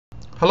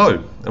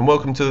Hello and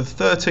welcome to the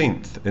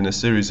 13th in a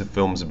series of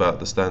films about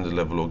the standard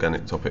level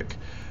organic topic.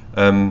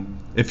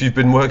 If you've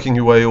been working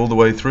your way all the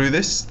way through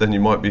this, then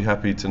you might be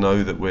happy to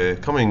know that we're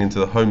coming into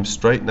the home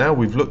straight now.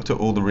 We've looked at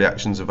all the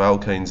reactions of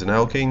alkanes and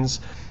alkenes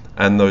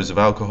and those of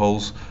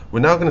alcohols.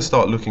 We're now going to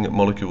start looking at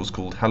molecules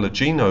called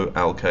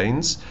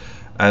halogenoalkanes,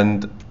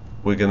 and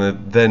we're going to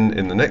then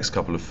in the next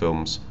couple of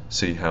films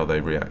see how they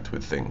react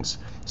with things.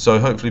 So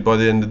hopefully by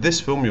the end of this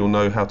film you'll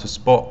know how to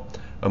spot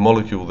a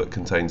molecule that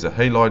contains a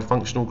halide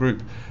functional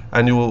group,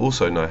 and you will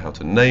also know how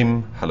to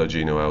name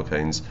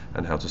halogenoalkanes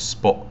and how to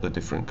spot the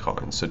different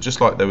kinds. So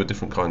just like there were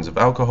different kinds of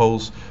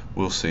alcohols,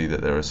 we'll see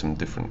that there are some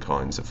different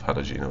kinds of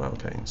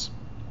halogenoalkanes.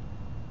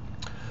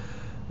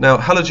 Now,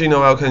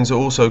 halogenoalkanes are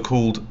also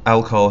called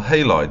alkyl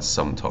halides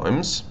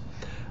sometimes,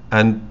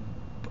 and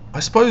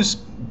I suppose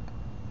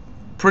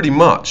pretty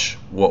much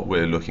what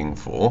we're looking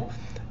for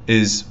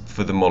is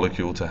for the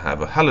molecule to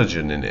have a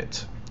halogen in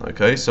it.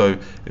 Okay, so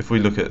if we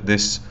look at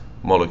this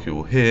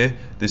molecule here,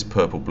 this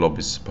purple blob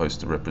is supposed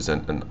to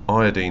represent an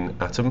iodine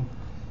atom.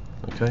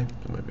 Okay,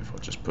 so maybe if I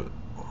just put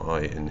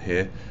I in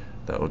here,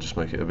 that will just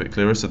make it a bit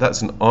clearer. So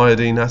that's an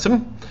iodine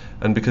atom,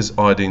 and because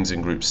iodine's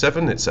in group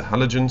 7, it's a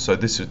halogen, so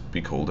this would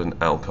be called an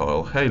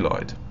alkyl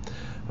halide.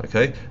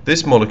 Okay,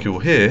 this molecule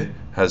here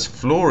has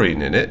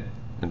fluorine in it.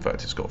 In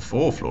fact, it's got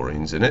 4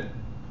 fluorines in it.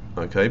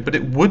 Okay, but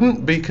it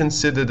wouldn't be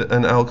considered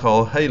an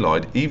alkyl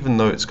halide even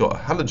though it's got a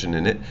halogen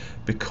in it,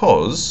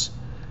 because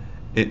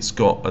it's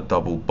got a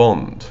double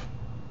bond.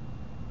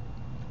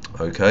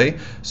 Okay,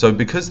 so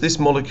because this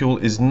molecule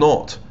is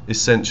not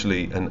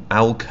essentially an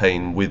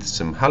alkane with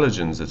some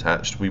halogens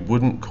attached, we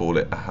wouldn't call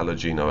it a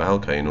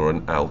halogenoalkane or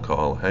an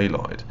alkyl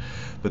halide.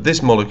 But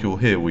this molecule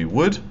here we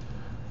would,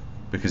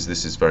 because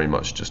this is very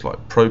much just like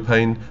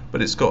propane,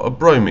 but it's got a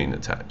bromine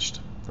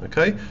attached.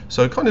 Okay,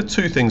 so kind of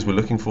two things we're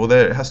looking for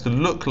there. It has to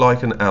look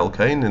like an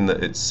alkane in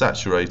that it's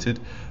saturated,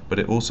 but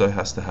it also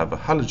has to have a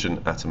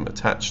halogen atom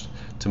attached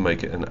to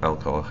make it an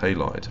alkyl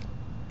halide.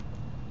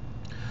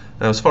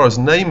 Now, as far as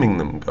naming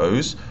them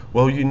goes,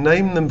 well, you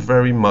name them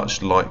very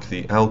much like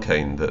the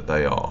alkane that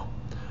they are,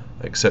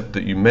 except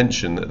that you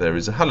mention that there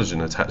is a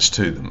halogen attached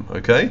to them.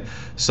 Okay,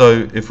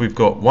 so if we've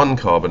got one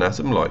carbon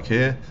atom like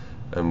here,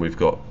 and we've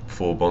got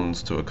 4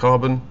 bonds to a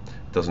carbon,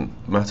 doesn't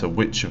matter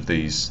which of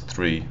these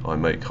 3 I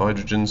make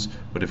hydrogens,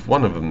 but if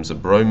one of them's a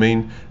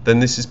bromine, then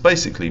this is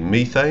basically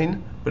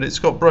methane, but it's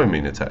got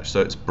bromine attached,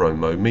 so it's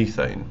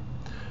bromomethane.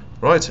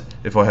 Right?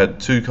 If I had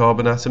 2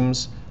 carbon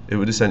atoms, it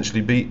would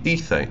essentially be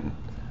ethane.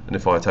 And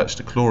if I attached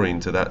a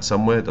chlorine to that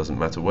somewhere, it doesn't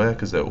matter where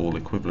because they're all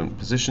equivalent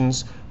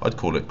positions, I'd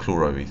call it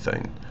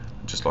chloroethane.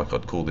 Just like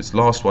I'd call this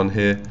last one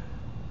here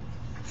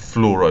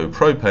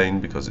fluoropropane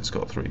because it's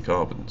got 3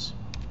 carbons.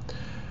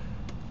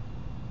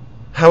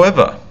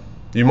 However,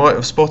 you might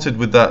have spotted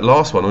with that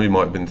last one, or you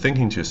might have been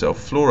thinking to yourself,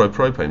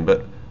 fluoropropane,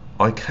 but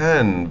I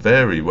can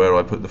vary where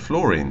I put the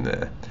fluorine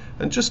there.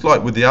 And just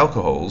like with the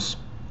alcohols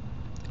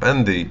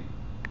and the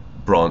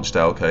branched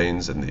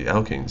alkanes and the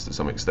alkenes to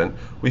some extent,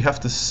 we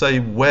have to say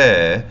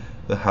where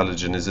the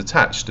halogen is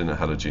attached in a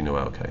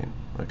halogenoalkane.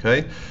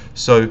 Okay,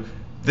 so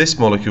this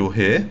molecule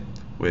here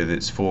with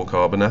its 4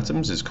 carbon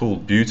atoms is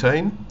called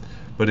butane,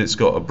 but it's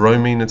got a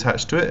bromine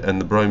attached to it,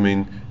 and the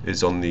bromine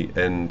is on the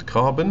end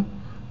carbon.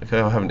 Okay,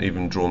 I haven't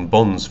even drawn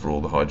bonds for all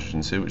the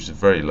hydrogens here, which is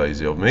very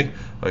lazy of me.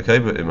 Okay,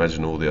 but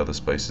imagine all the other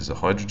spaces are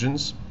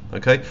hydrogens.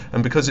 Okay,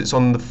 and because it's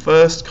on the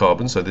first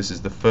carbon, so this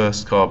is the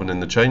first carbon in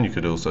the chain, you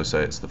could also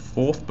say it's the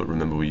 4th, but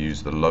remember we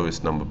use the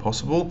lowest number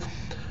possible.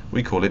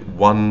 We call it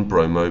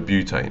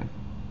 1-bromobutane.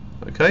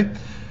 Okay,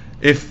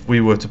 if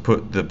we were to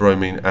put the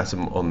bromine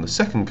atom on the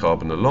second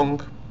carbon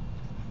along,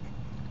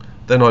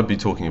 then I'd be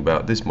talking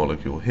about this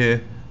molecule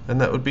here, and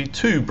that would be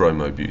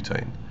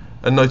 2-bromobutane.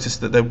 And notice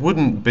that there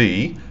wouldn't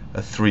be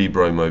a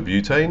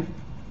 3-bromobutane.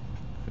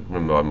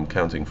 Remember, I'm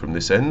counting from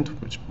this end,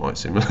 which might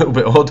seem a little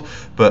bit odd,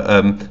 but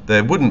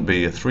there wouldn't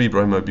be a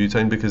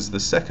 3-bromobutane because the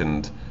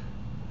second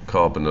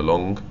carbon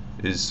along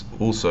is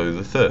also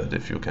the 3rd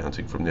if you're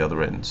counting from the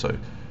other end. So it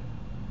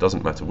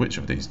doesn't matter which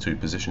of these 2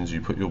 positions you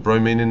put your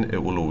bromine in,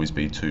 it will always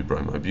be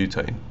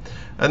 2-bromobutane.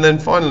 And then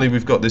finally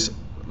we've got this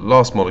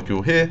last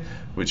molecule here,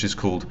 which is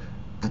called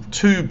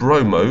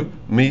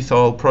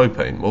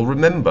 2-bromomethylpropane. Well,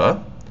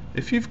 remember,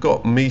 if you've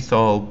got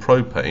methyl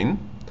propane,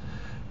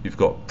 you've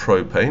got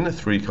propane, a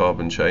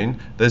 3-carbon chain.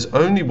 There's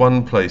only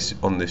one place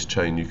on this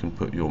chain you can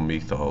put your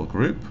methyl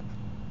group,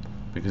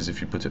 because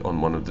if you put it on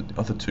one of the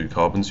other 2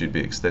 carbons, you'd be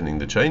extending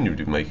the chain, you'd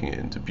be making it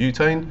into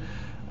butane.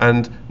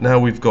 And now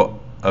we've got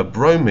a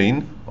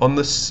bromine on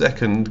the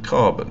 2nd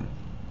carbon,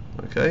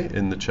 okay,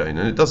 in the chain.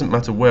 And it doesn't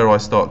matter where I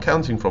start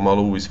counting from, I'll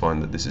always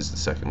find that this is the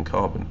 2nd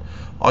carbon.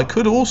 I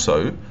could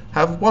also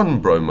have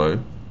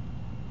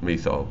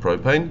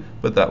 1-bromomethylpropane,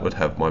 but that would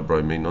have my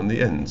bromine on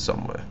the end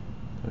somewhere.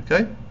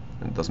 Okay?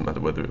 And it doesn't matter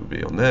whether it would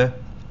be on there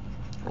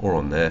or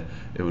on there,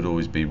 it would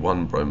always be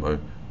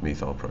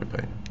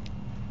 1-bromomethylpropane.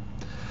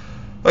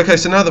 Okay,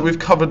 so now that we've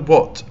covered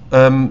what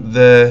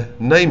their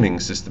naming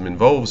system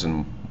involves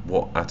and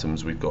what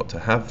atoms we've got to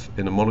have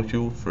in a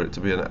molecule for it to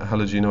be a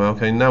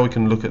halogenoalkane. Now we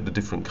can look at the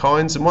different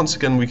kinds, and once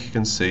again we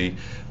can see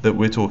that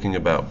we're talking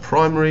about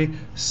primary,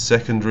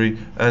 secondary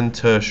and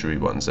tertiary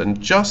ones.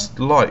 And just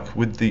like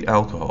with the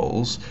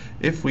alcohols,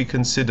 if we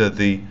consider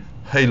the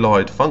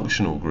halide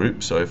functional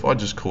group, so if I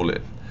just call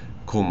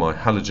my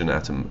halogen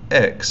atom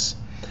X,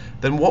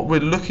 then what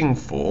we're looking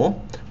for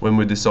when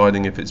we're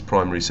deciding if it's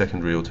primary,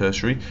 secondary or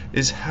tertiary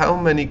is how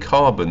many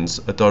carbons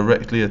are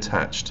directly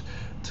attached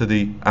to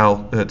the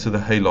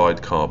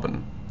halide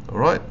carbon.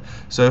 Alright,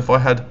 so if I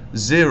had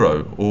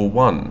 0 or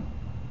 1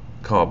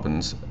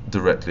 carbons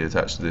directly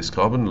attached to this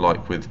carbon,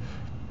 like with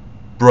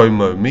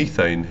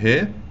bromomethane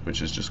here, which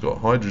has just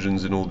got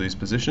hydrogens in all these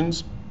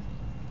positions,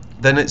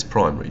 then it's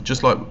primary.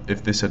 Just like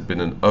if this had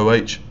been an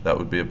OH, that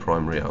would be a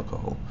primary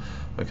alcohol.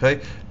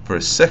 Okay, for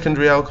a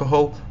secondary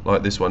alcohol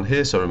like this one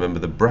here, so remember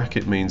the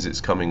bracket means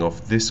it's coming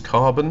off this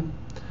carbon.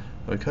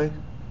 Okay,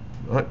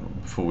 right,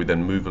 before we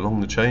then move along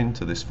the chain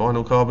to this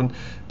final carbon,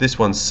 this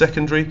one's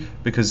secondary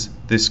because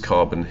this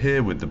carbon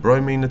here with the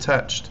bromine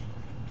attached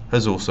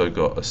has also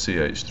got a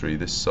CH3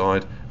 this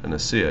side and a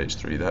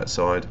CH3 that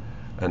side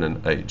and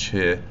an H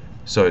here.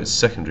 So it's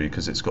secondary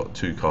because it's got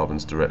 2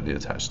 carbons directly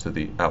attached to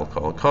the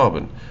alkyl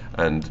carbon.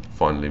 And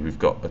finally we've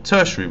got a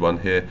tertiary one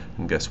here,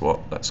 and guess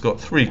what? That's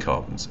got 3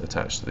 carbons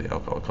attached to the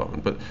alkyl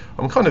carbon. But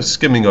I'm kind of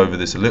skimming over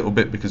this a little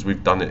bit because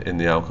we've done it in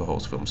the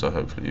alcohols film, so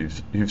hopefully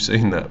you've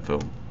seen that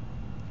film.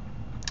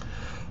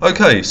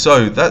 Okay,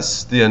 so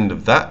that's the end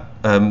of that.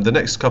 The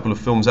next couple of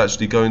films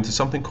actually go into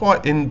something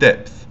quite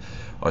in-depth,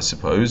 I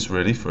suppose,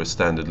 really, for a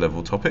standard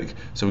level topic.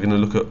 So we're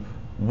going to look at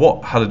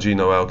what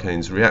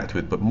halogenoalkanes react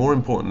with, but more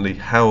importantly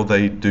how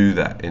they do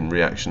that in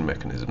reaction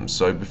mechanisms.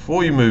 So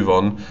before you move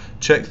on,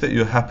 check that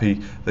you're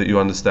happy that you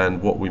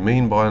understand what we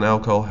mean by an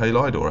alkyl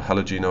halide or a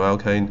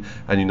halogenoalkane,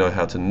 and you know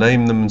how to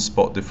name them and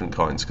spot different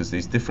kinds, because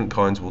these different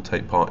kinds will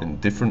take part in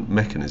different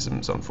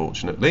mechanisms,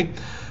 unfortunately.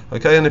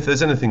 Okay, and if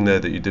there's anything there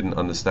that you didn't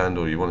understand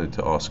or you wanted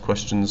to ask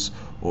questions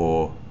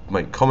or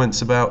make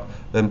comments about,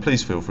 then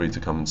please feel free to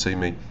come and see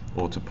me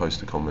or to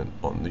post a comment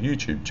on the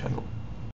YouTube channel.